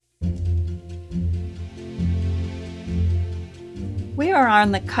We are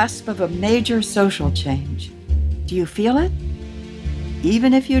on the cusp of a major social change. Do you feel it?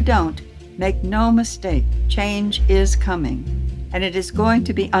 Even if you don't, make no mistake, change is coming, and it is going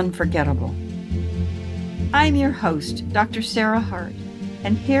to be unforgettable. I'm your host, Dr. Sarah Hart,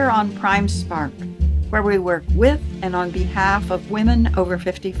 and here on Prime Spark, where we work with and on behalf of women over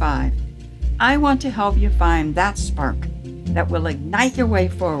 55, I want to help you find that spark that will ignite your way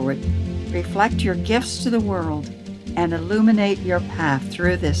forward, reflect your gifts to the world, and illuminate your path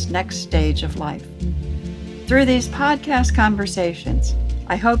through this next stage of life. Through these podcast conversations,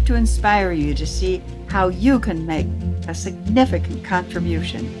 I hope to inspire you to see how you can make a significant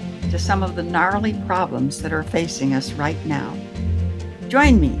contribution to some of the gnarly problems that are facing us right now.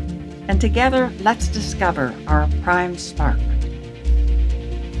 Join me, and together let's discover our Prime Spark.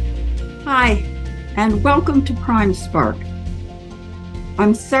 Hi, and welcome to Prime Spark.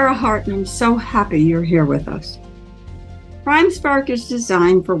 I'm Sarah Hart, and I'm so happy you're here with us. Prime Spark is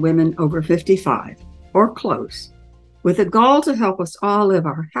designed for women over 55, or close, with a goal to help us all live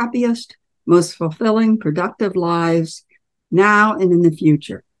our happiest, most fulfilling, productive lives now and in the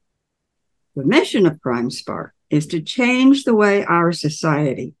future. The mission of Prime Spark is to change the way our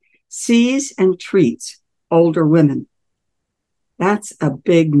society sees and treats older women. That's a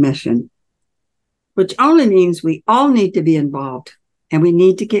big mission, which only means we all need to be involved, and we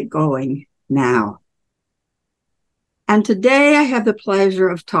need to get going now. And today I have the pleasure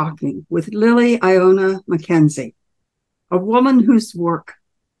of talking with Iona MacKenzie, a woman whose work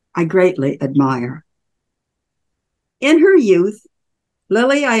I greatly admire. In her youth,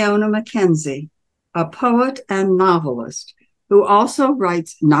 Iona MacKenzie, a poet and novelist who also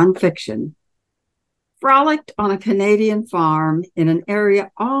writes nonfiction, frolicked on a Canadian farm in an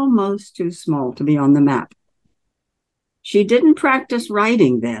area almost too small to be on the map. She didn't practice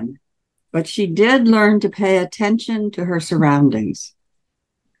writing then, but she did learn to pay attention to her surroundings.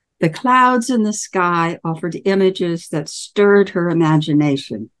 The clouds in the sky offered images that stirred her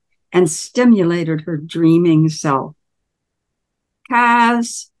imagination and stimulated her dreaming self.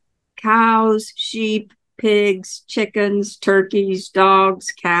 Calves, cows, sheep, pigs, chickens, turkeys,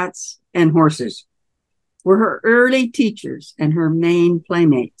 dogs, cats, and horses were her early teachers and her main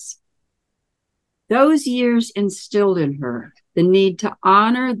playmates. Those years instilled in her the need to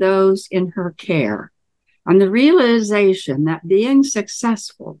honor those in her care and the realization that being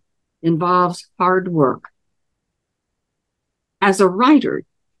successful involves hard work. As a writer,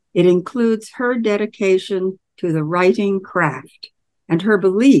 it includes her dedication to the writing craft and her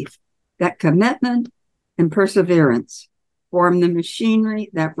belief that commitment and perseverance form the machinery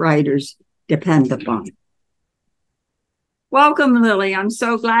that writers depend upon. Welcome, Lily. I'm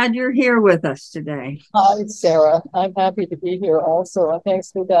so glad you're here with us today. Hi, Sarah. I'm happy to be here also.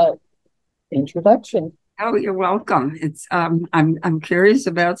 Thanks for that introduction. Oh, you're welcome. It's I'm curious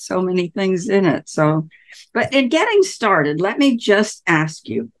about so many things in it. But in getting started, let me just ask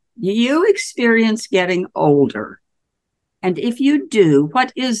you, do you experience getting older? And if you do,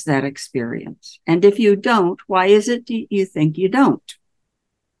 what is that experience? And if you don't, why is it you think you don't?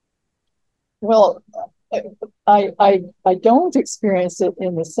 Well, I don't experience it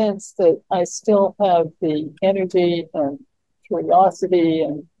in the sense that I still have the energy and curiosity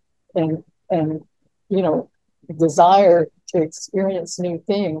and desire to experience new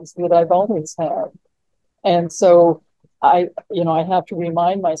things that I've always had. And so I have to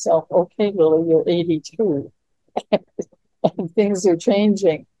remind myself, okay, Lily, you're 82 and things are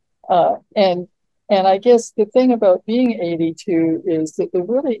changing. And I guess the thing about being 82 is that there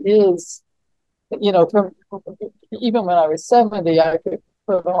really is, from even when I was 70, I could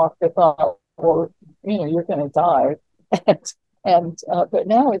put off the thought, well, you're going to die. But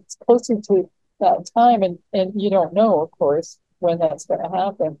now it's closer to that time, and you don't know, of course, when that's going to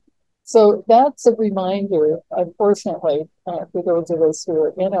happen. So that's a reminder, unfortunately, for those of us who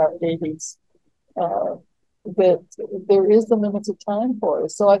are in our 80s, that there is a limited time for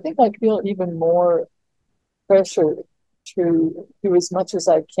us. So I think I feel even more pressure to do as much as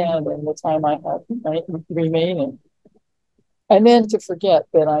I can in the time I have remaining. And then to forget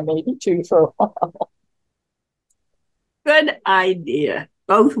that I'm 82 for a while. Good idea.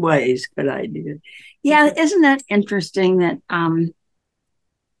 Both ways, good idea. Yeah, isn't that interesting that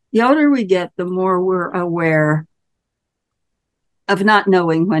the older we get, the more we're aware of not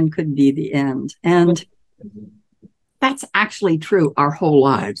knowing when could be the end. And that's actually true our whole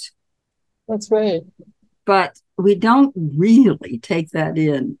lives. That's right. But we don't really take that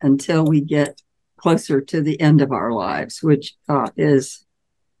in until we get closer to the end of our lives, which is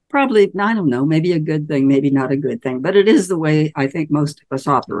probably, I don't know, maybe a good thing, maybe not a good thing, but it is the way I think most of us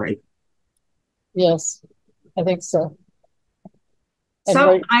operate. Yes, I think so. And So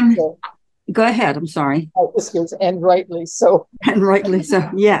rightly I'm, so. go ahead, I'm sorry. Oh, excuse, and rightly so. And rightly so.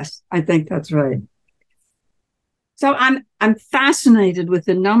 Yes, I think that's right. So I'm fascinated with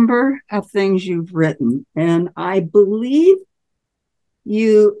the number of things you've written, and I believe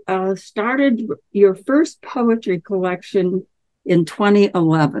you started your first poetry collection in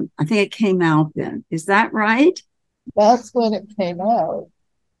 2011. I think it came out then. Is that right? That's when it came out.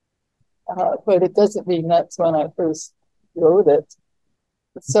 But it doesn't mean that's when I first wrote it.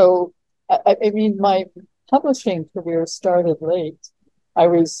 So, I mean, my publishing career started late. I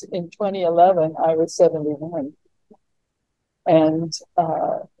was in 2011, I was 71. And,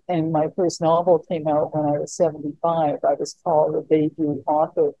 uh, and my first novel came out when I was 75. I was called a debut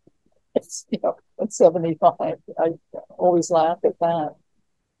author. It's, at 75. I always laugh at that.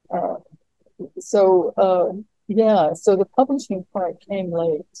 Uh, yeah, so the publishing part came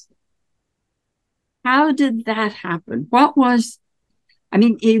late. How did that happen? What was, I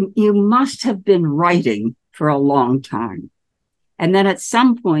mean, you must have been writing for a long time. And then at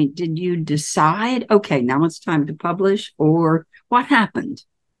some point, did you decide, okay, now it's time to publish, or what happened?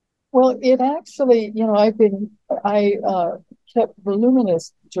 Well, it actually, I kept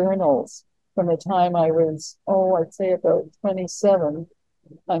voluminous journals from the time I was, I'd say about 27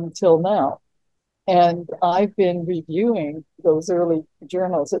 until now. And I've been reviewing those early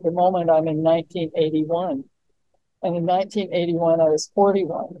journals. At the moment, I'm in 1981. And in 1981, I was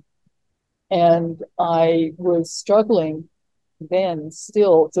 41. And I was struggling then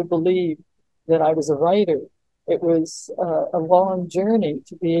still to believe that I was a writer. It was a long journey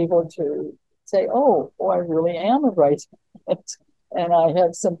to be able to say, I really am a writer. And I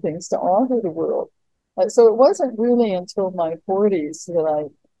have some things to offer the world. So it wasn't really until my 40s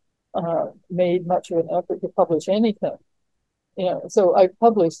that I made much of an effort to publish anything. So I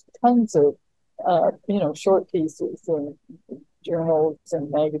published tons of, short pieces and journals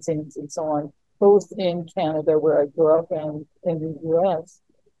and magazines and so on, both in Canada, where I grew up, and in the US.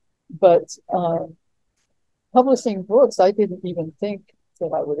 But publishing books, I didn't even think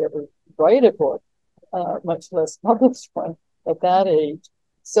that I would ever write a book, much less publish one at that age.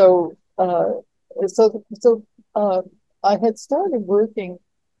 So, so I had started working.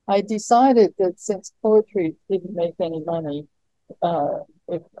 I decided that since poetry didn't make any money,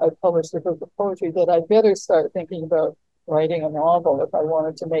 if I published a book of poetry, that I'd better start thinking about writing a novel if I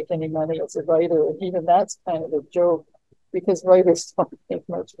wanted to make any money as a writer. And even that's kind of a joke because writers don't make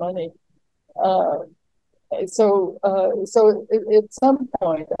much money. Uh, so at some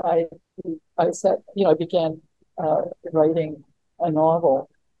point, I said, I began writing a novel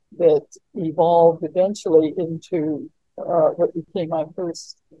that evolved eventually into what became my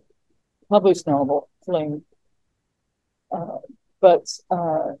first published novel, Fling. Uh, but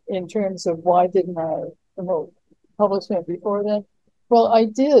in terms of why didn't I promote publishment before then? Well, I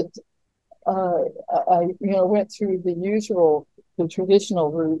did. I went through the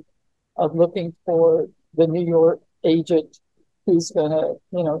traditional route of looking for the New York agent who's going to,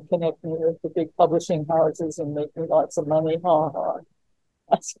 connect me with the big publishing houses and make me lots of money. Ha ha.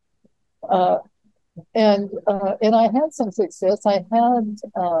 Uh, and I had some success. I had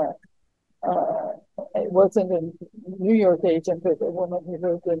it wasn't a New York agent, but a woman who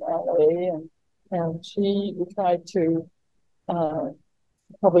lived in LA, and she tried to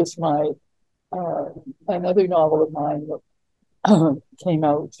publish my another novel of mine that came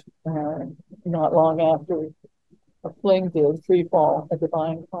out not long after a Fling did, Free Fall, a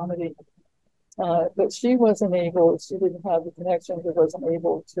divine comedy. But she didn't have the connections, or wasn't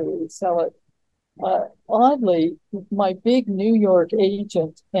able to sell it. Oddly, my big New York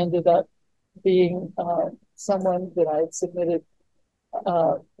agent ended up being someone that I had submitted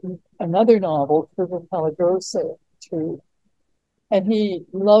uh, another novel, Curva Pelagrosa, to, and he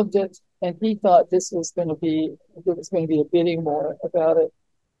loved it, and he thought there was going to be a bidding war about it.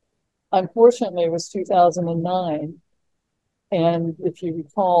 Unfortunately, it was 2009, and if you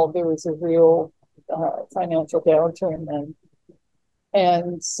recall, there was a real financial downturn then.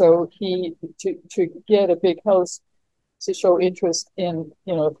 And so to get a big house to show interest in,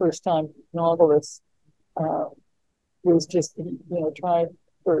 a first time novelist, was just, tried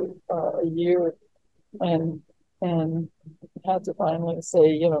for a year, and had to finally say,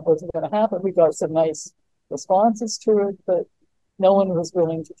 it wasn't going to happen. We got some nice responses to it, but no one was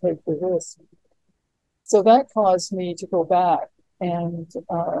willing to take the risk. So that caused me to go back and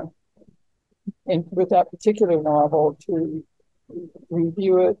with that particular novel, to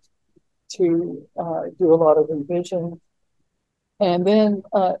review it, to do a lot of revision. And then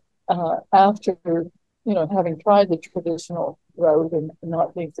after, having tried the traditional route and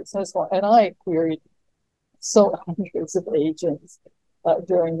not being successful, and I queried so hundreds of agents,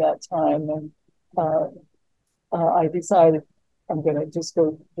 during that time, and uh, I decided I'm going to just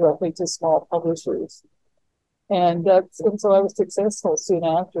go directly to small publishers, and so I was successful soon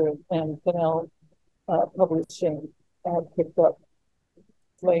after, and Canal Publishing picked up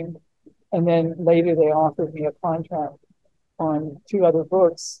Flame, and then later they offered me a contract on two other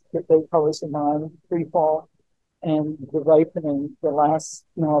books that they published in mine, Free Fall and The Ripening, the last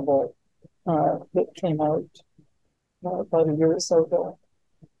novel that came out about a year or so ago.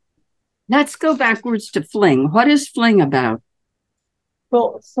 Let's go backwards to Fling. What is Fling about?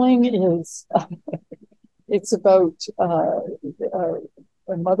 Well, Fling is, it's about a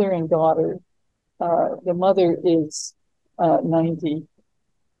mother and daughter. The mother is 90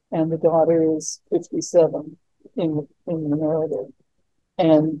 and the daughter is 57 in the narrative.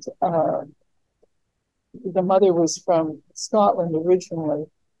 And the mother was from Scotland originally,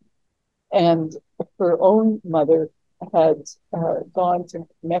 and her own mother had gone to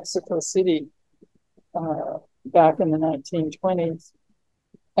Mexico City back in the 1920s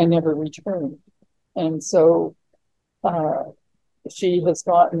and never returned. And so she has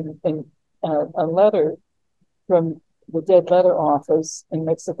gotten a letter from the dead letter office in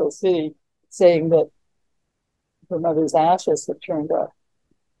Mexico City saying that her mother's ashes have turned up,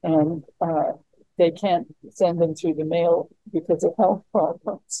 and they can't send them through the mail because of health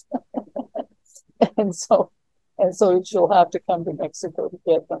problems. and so she'll have to come to Mexico to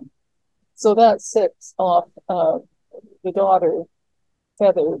get them. So that sets off the daughter,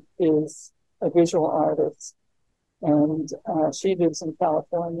 Heather, is a visual artist, and she lives in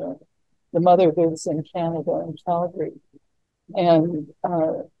California. The mother lives in Canada, in Calgary, and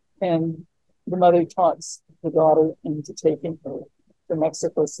the mother talks the daughter into taking her to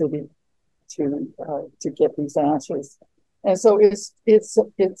Mexico City to get these ashes. And so it's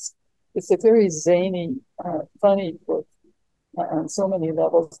a very zany, funny book on so many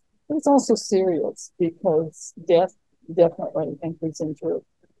levels. But it's also serious because death definitely enters into it,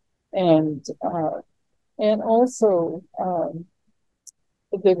 and also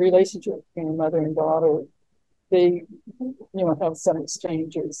the relationship between mother and daughter. They have some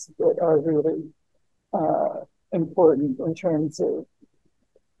exchanges that are really important in terms of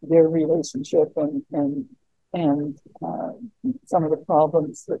their relationship and some of the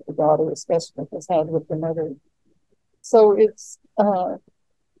problems that the daughter especially has had with the mother. So it's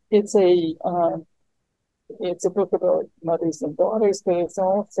a book about mothers and daughters, but it's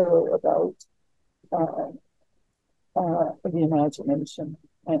also about the imagination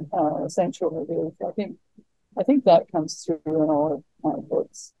and how essential it is. I think that comes through in all of my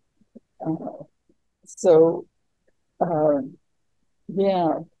books.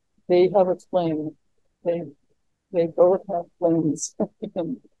 Yeah, they have a flame. They both have flames.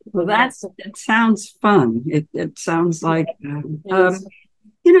 Well, it sounds fun. It sounds like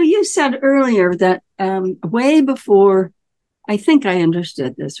you said earlier that way before, I think I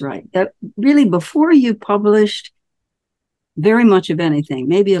understood this right, that really before you published very much of anything,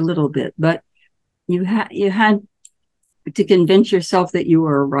 maybe a little bit, but you had to convince yourself that you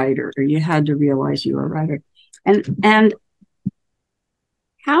were a writer, or you had to realize you were a writer. And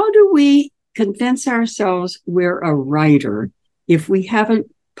how do we convince ourselves we're a writer if we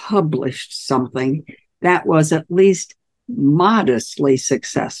haven't published something that was at least modestly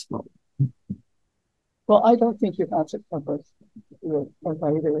successful? Well, I don't think you have to publish you're a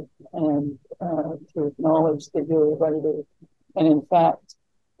writer and to acknowledge that you're a writer. And in fact,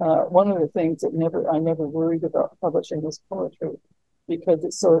 one of the things that I never worried about publishing was poetry because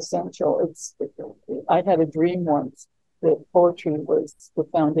it's so essential. I had a dream once that poetry was the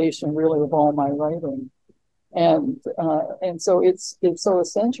foundation really of all my writing. And so it's so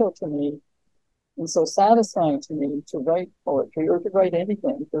essential to me and so satisfying to me to write poetry or to write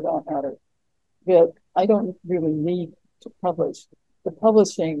anything for that matter, that I don't really need to publish. The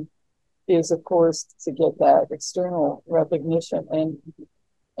publishing is, of course, to get that external recognition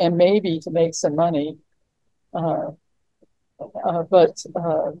and maybe to make some money. But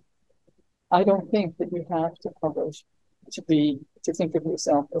I don't think that you have to publish to think of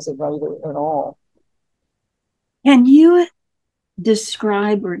yourself as a writer at all. Can you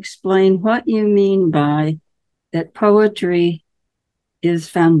describe or explain what you mean by that poetry is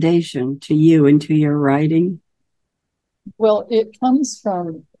foundation to you and to your writing? Well, it comes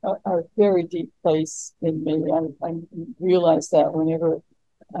from a very deep place in me. I realize that whenever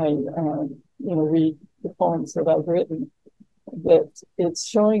I read the poems that I've written, that it's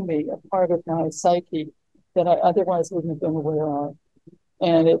showing me a part of my psyche that I otherwise wouldn't have been aware of.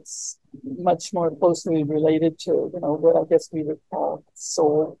 And it's much more closely related to, what I guess we would call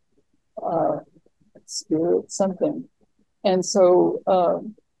soul, spirit, something. And so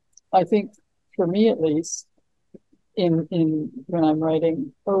I think for me at least, in when I'm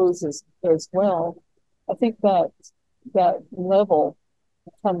writing prose as well, I think that that level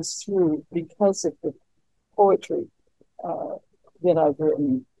comes through because of the poetry uh, that I've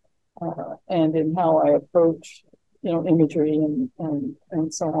written and in how I approach, imagery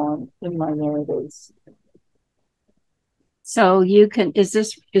and so on in my narratives. So you can, is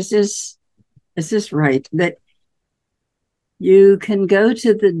this right? That you can go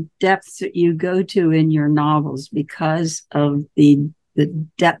to the depths that you go to in your novels because of the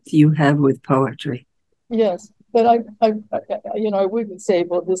depth you have with poetry. Yes, but I wouldn't say,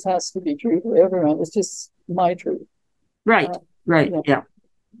 well, this has to be true for everyone. It's just my truth. Right, Uh, right, yeah, yeah,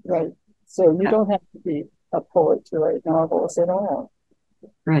 right. So you yeah, don't have to be a poet to write novels at all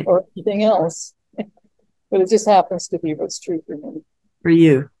right. or anything else, but it just happens to be what's true for me. For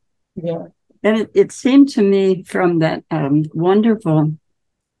you. Yeah. And it seemed to me from that wonderful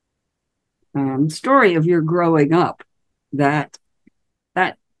story of your growing up that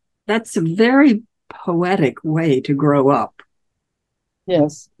that that's a very poetic way to grow up.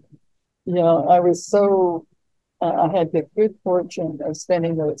 Yes. I was so I had the good fortune of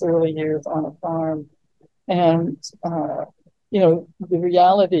spending those early years on a farm, and the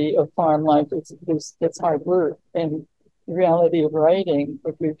reality of farm life is it's hard work, and the reality of writing,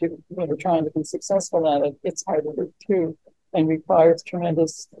 if you're trying to be successful at it, it's hard work too, and requires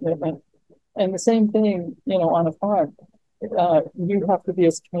tremendous commitment. And the same thing, on a farm. You have to be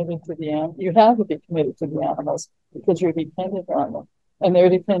as committed to you have to be committed to the animals because you're dependent on them and they're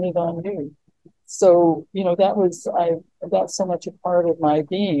dependent on you. So, that's so much a part of my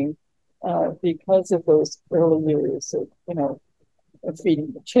being because of those early years of, of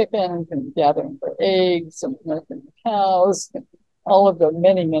feeding the chickens and gathering the eggs and milking the cows, and all of the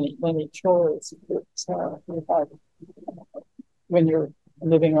many, many, many chores that you have when you're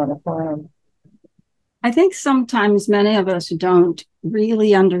living on a farm. I think sometimes many of us don't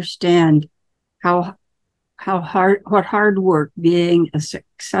really understand how what hard work being a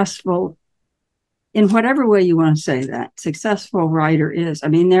successful, in whatever way you want to say that, successful writer is. I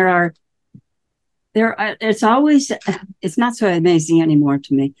mean, it's always, it's not so amazing anymore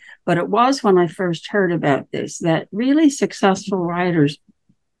to me, but it was when I first heard about this, that really successful writers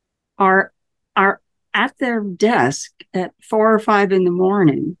are are at their desk at 4 or 5 in the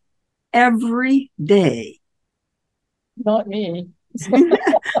morning every day. Not me.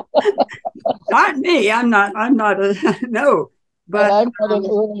 Not me. I'm not a no. And But I'm not an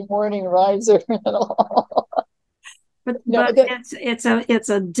early morning riser at all. No, but it's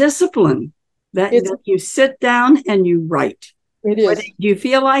a discipline it's that you sit down and you write. it Whether is. you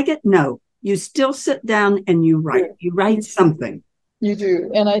feel like it, no. You still sit down and you write. You write You, something. you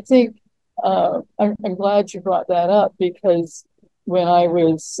do. And I think I'm glad you brought that up because when I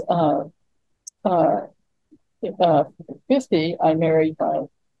was uh, uh, 50, I married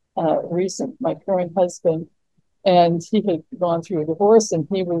my current husband, and he had gone through a divorce, and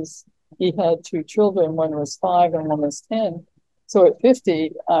he had two children. One was 5 and one was 10. So at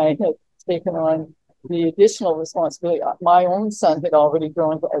 50, I had taken on the additional responsibility. My own son had already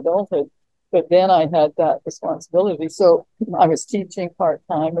grown to adulthood, but then I had that responsibility. So I was teaching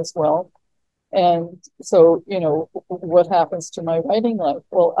part-time as well. And so, what happens to my writing life?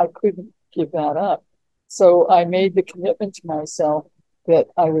 Well, I couldn't give that up. So I made the commitment to myself that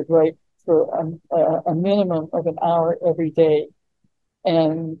I would write for a minimum of an hour every day.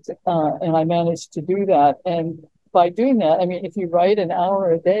 And I managed to do that. And by doing that, I mean, if you write an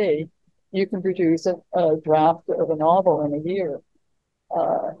hour a day, you can produce a draft of a novel in a year.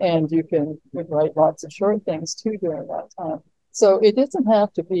 And you can write lots of short things too during that time. So it doesn't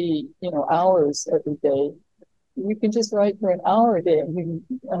have to be, hours every day. You can just write for an hour a day and you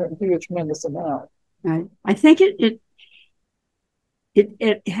can do a tremendous amount. Right. I think it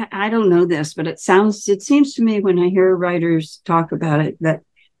I don't know this, but it seems to me when I hear writers talk about it that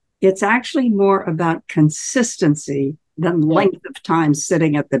it's actually more about consistency than Yeah, length of time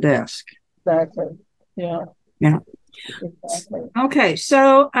sitting at the desk. exactly. Yeah, Yeah. exactly. Okay,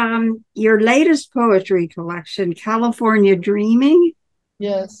 so your latest poetry collection, California Dreaming,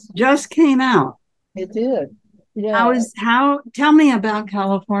 Yes, just came out. it did. How Yeah. is how? Tell me about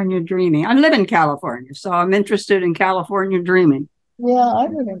California Dreaming. I live in California, so I'm interested in California Dreaming. Yeah, I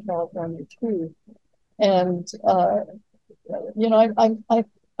live in California too. And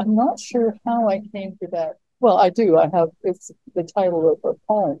I'm not sure how I came to that. Well, I do. It's the title of a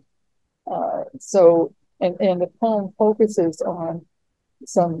poem. And the poem focuses on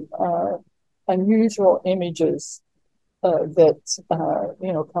some unusual images that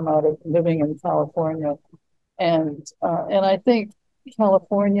come out of living in California. And I think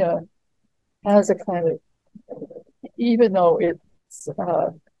California has a kind of, even though it's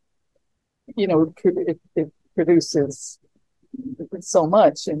it produces so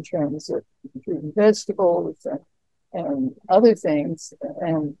much in terms of fruit and vegetables and other things,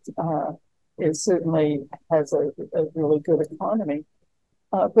 and it certainly has a really good economy.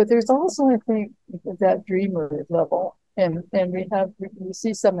 But there's also, I think, that dreamer level, and we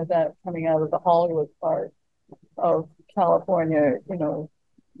see some of that coming out of the Hollywood part of California,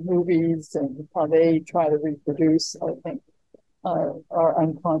 movies and how they try to reproduce, I think, our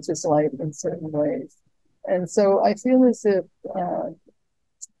unconscious life in certain ways. And so I feel as if,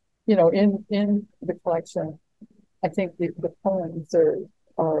 in the collection, I think the poems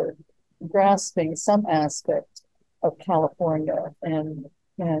are grasping some aspect of California and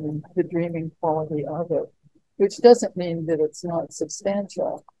the dreaming quality of it, which doesn't mean that it's not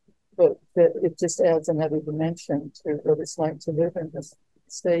substantial, but that it just adds another dimension to what it's like to live in this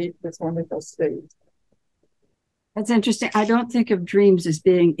state, this wonderful state. That's interesting. I don't think of dreams as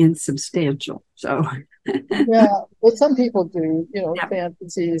being insubstantial. So, Yeah, well, some people do, yeah.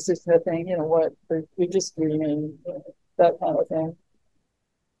 fantasies, this kind of thing, what, you're just dreaming, that kind of thing.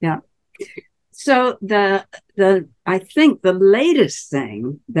 Yeah. So the I think the latest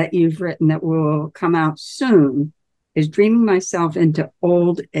thing that you've written that will come out soon is Dreaming Myself into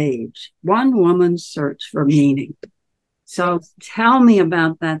Old Age, One Woman's Search for Meaning. So Yes. tell me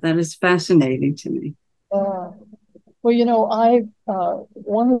about that. That is fascinating to me. Well, I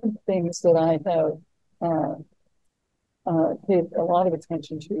one of the things that I have paid a lot of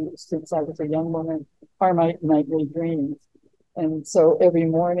attention to since I was a young woman are my nightly dreams, and so every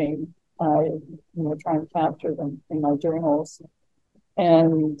morning I, try and capture them in my journals.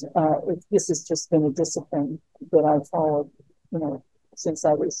 And this has just been a discipline that I've followed, since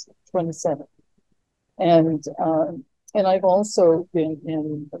I was 27. And I've also been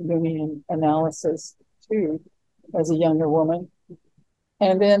in Jungian analysis too, as a younger woman.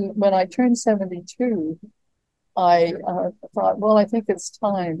 And then when I turned 72, I thought, well, I think it's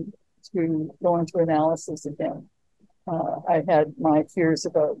time to go into analysis again. I had my fears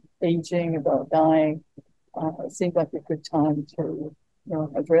about aging, about dying. It seemed like a good time to,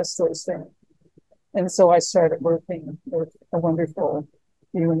 address those things. And so I started working with a wonderful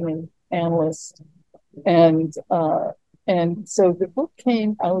Jungian analyst, and so the book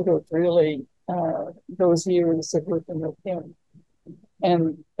came out of really those years of working with him.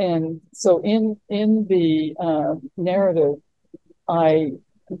 And so in the narrative, I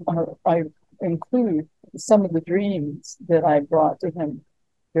include some of the dreams that I brought to him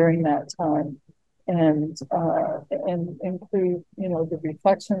during that time, and include, the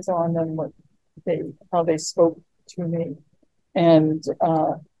reflections on them, how they spoke to me, and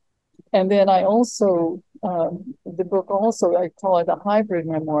then I also, the book also, I call it a hybrid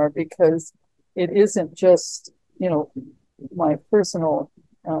memoir, because it isn't just, my personal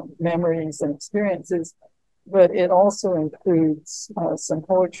memories and experiences, but it also includes some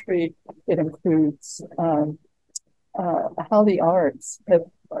poetry. It includes how the arts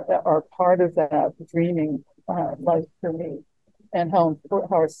are part of that dreaming life for me, and how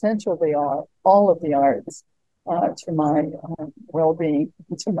essential they are, all of the arts, to my well-being,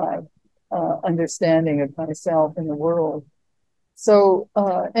 to my understanding of myself and the world. So,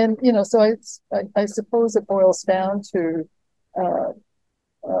 so I suppose it boils down to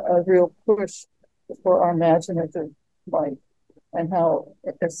a real push for our imaginative life, and how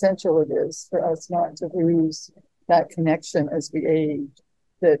essential it is for us not to lose that connection as we age.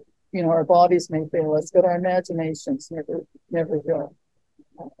 That, our bodies may fail us, but our imaginations never will,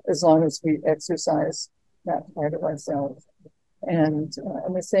 as long as we exercise that part of ourselves. And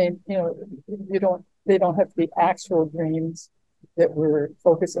the same, they don't have to be actual dreams that we're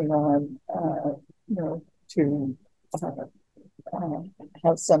focusing on, to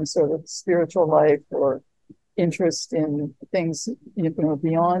have some sort of spiritual life or interest in things,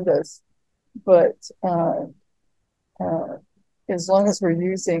 beyond us. But as long as we're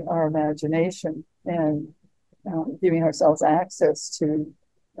using our imagination and giving ourselves access to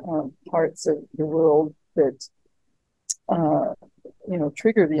parts of the world that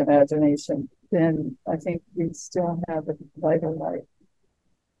trigger the imagination, then I think we still have a vital life.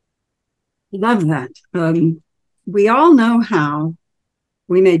 Love that. We all know how.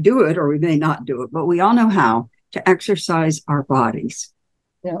 We may do it or we may not do it, but we all know how to exercise our bodies.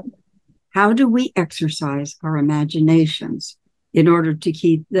 Yeah. How do we exercise our imaginations in order to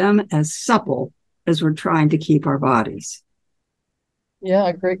keep them as supple as we're trying to keep our bodies? Yeah,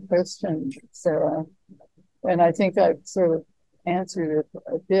 great question, Sarah. And I think I've sort of answered it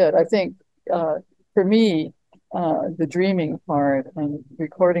a bit. I think for me, the dreaming part and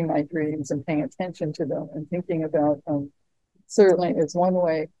recording my dreams and paying attention to them and thinking about them certainly is one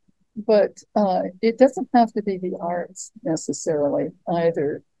way. But it doesn't have to be the arts necessarily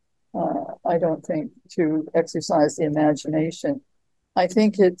either. I don't think, to exercise the imagination. I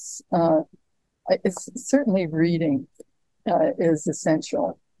think it's certainly reading is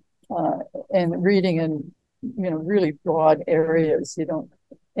essential, and reading in really broad areas. You don't,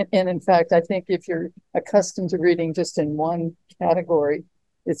 and in fact, I think if you're accustomed to reading just in one category,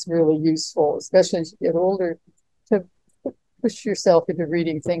 it's really useful, especially as you get older, to push yourself into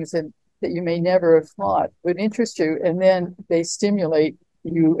reading things that you may never have thought would interest you, and then they stimulate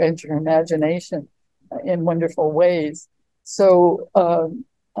you and your imagination in wonderful ways. So, and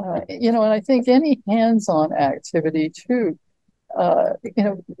I think any hands-on activity too. I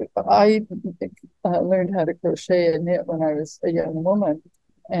learned how to crochet and knit when I was a young woman,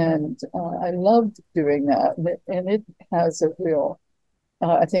 and I loved doing that. And it has a real,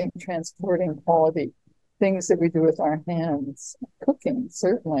 I think, transporting quality. Things that we do with our hands, cooking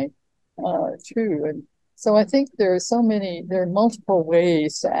certainly, too. And so I think there are multiple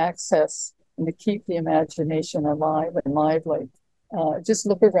ways to access and to keep the imagination alive and lively. Just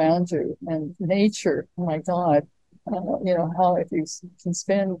look around you, and nature, oh my God, how if you can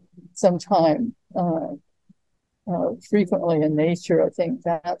spend some time frequently in nature, I think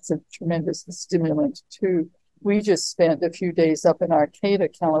that's a tremendous stimulant too. We just spent a few days up in Arcata,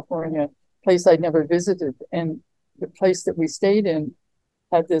 California, place I'd never visited, and the place that we stayed in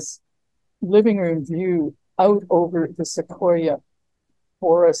had this living room view out over the sequoia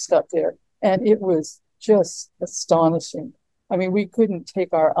forest up there, and it was just astonishing. I mean, we couldn't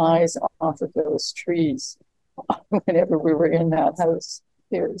take our eyes off of those trees whenever we were in that house.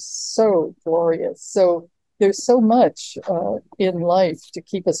 They're so glorious. So there's so much in life to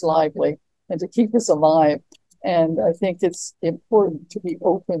keep us lively and to keep us alive. And I think it's important to be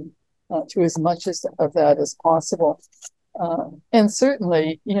open to as much of that as possible. And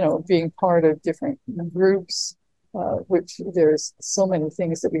certainly, being part of different groups, which there's so many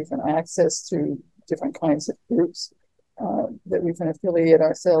things that we can access through different kinds of groups that we can affiliate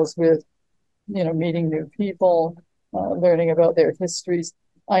ourselves with, meeting new people, learning about their histories.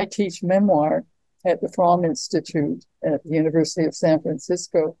 I teach memoir at the Fromm Institute at the University of San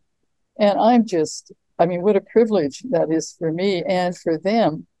Francisco. And what a privilege that is for me and for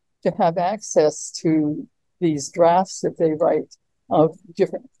them to have access to these drafts that they write of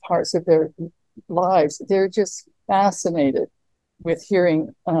different parts of their lives. They're just fascinated with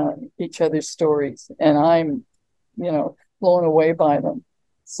hearing each other's stories. And I'm, blown away by them.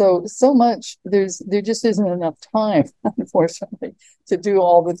 So much, there just isn't enough time, unfortunately, to do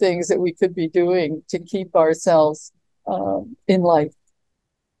all the things that we could be doing to keep ourselves in life.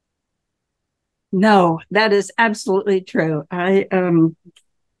 No, that is absolutely true.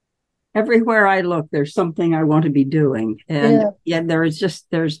 Everywhere I look, there's something I want to be doing. And yet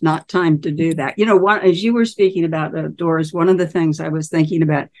there's not time to do that. As you were speaking about outdoors, one of the things I was thinking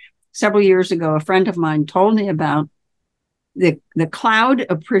about several years ago, a friend of mine told me about the Cloud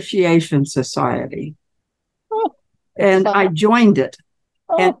Appreciation Society. And I joined it.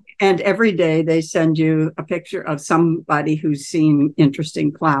 And every day they send you a picture of somebody who's seen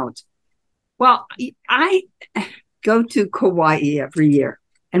interesting clouds. Well, I go to Kauai every year.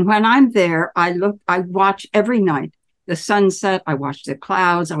 And when I'm there, I watch every night the sunset. I watch the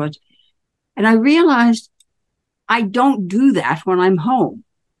clouds. And I realized I don't do that when I'm home.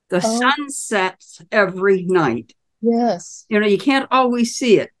 The sun sets every night. Yes. You can't always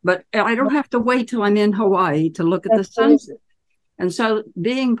see it, but I don't have to wait till I'm in Hawaii to look at the sunset. And so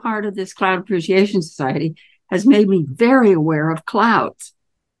being part of this Cloud Appreciation Society has made me very aware of clouds.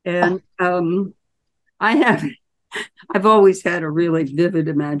 And I've always had a really vivid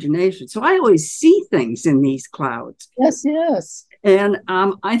imagination. So I always see things in these clouds. Yes, yes. And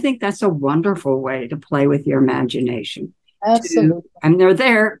I think that's a wonderful way to play with your imagination. Absolutely. And they're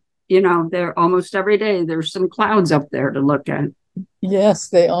there, they're almost every day. There's some clouds up there to look at. Yes,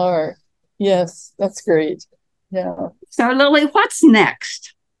 they are. Yes, that's great. Yeah. So Lily, what's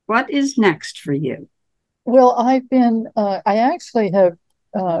next? What is next for you? Well, I actually have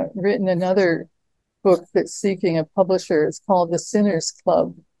written another book that's seeking a publisher. It's called The Sinners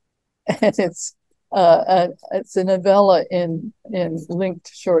Club, and it's a novella in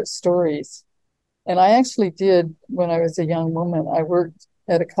linked short stories. And I actually did, when I was a young woman, I worked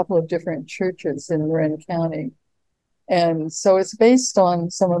at a couple of different churches in Marin County, and so it's based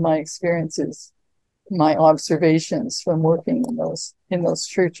on some of my experiences, my observations from working in those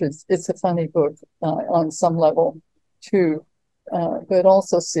churches. It's a funny book on some level too, but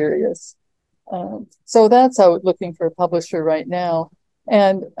also serious. So that's out looking for a publisher right now.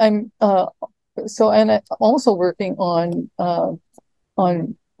 And I'm also working on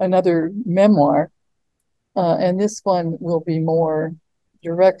another memoir, and this one will be more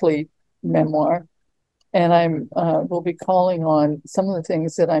directly memoir. And I'm will be calling on some of the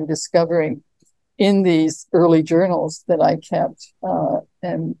things that I'm discovering in these early journals that I kept,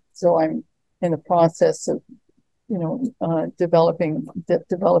 and so I'm in the process of, developing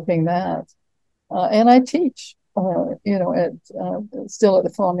that. And I teach, still at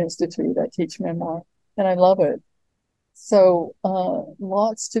the Fromm Institute. I teach memoir, and I love it. So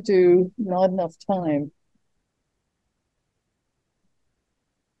lots to do, not enough time.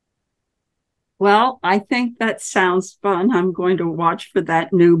 Well, I think that sounds fun. I'm going to watch for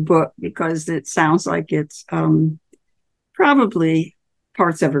that new book because it sounds like it's probably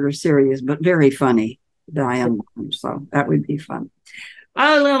parts of it are serious, but very funny. So that would be fun.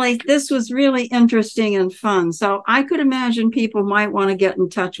 Oh, Lily, this was really interesting and fun. So I could imagine people might want to get in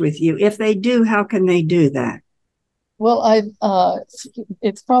touch with you. If they do, how can they do that? Well,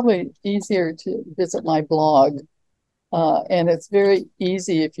 it's probably easier to visit my blog. And it's very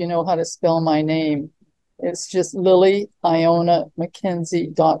easy if you know how to spell my name. It's just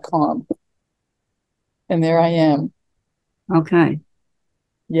LilyIonaMacKenzie.com. And there I am. Okay.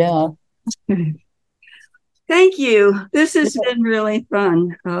 Yeah. Thank you. This has been really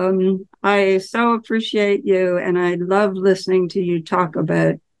fun. I so appreciate you, and I love listening to you talk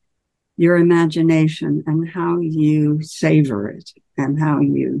about your imagination and how you savor it and how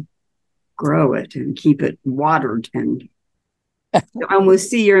you grow it and keep it watered, and you almost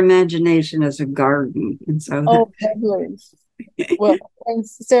see your imagination as a garden. And so lovely. Well,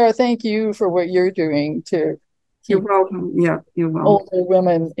 Sarah, thank you for what you're doing to keep you're welcome. Yeah, you're welcome. Older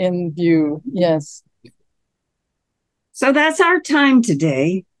women in view. Yes. So that's our time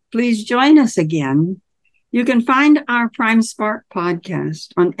today. Please join us again. You can find our Prime Spark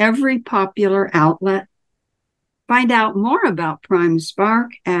podcast on every popular outlet. Find out more about Prime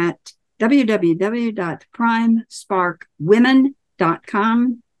Spark at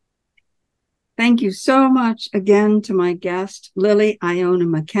www.primesparkwomen.com. Thank you so much again to my guest, Lily Iona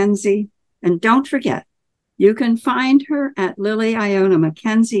MacKenzie. And don't forget, you can find her at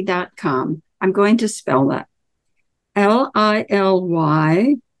lilyionamackenzie.com. I'm going to spell that.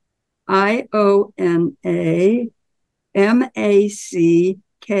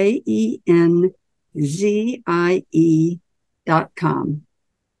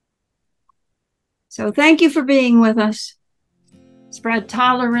 So thank you for being with us. Spread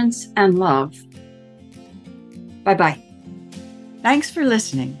tolerance and love. Bye-bye. Thanks for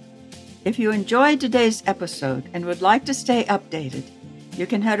listening. If you enjoyed today's episode and would like to stay updated, you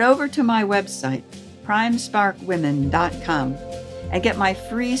can head over to my website, primesparkwomen.com, and get my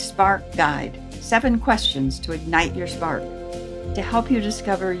free Spark Guide, 7 questions to ignite your spark, to help you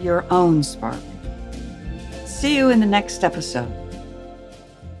discover your own spark. See you in the next episode.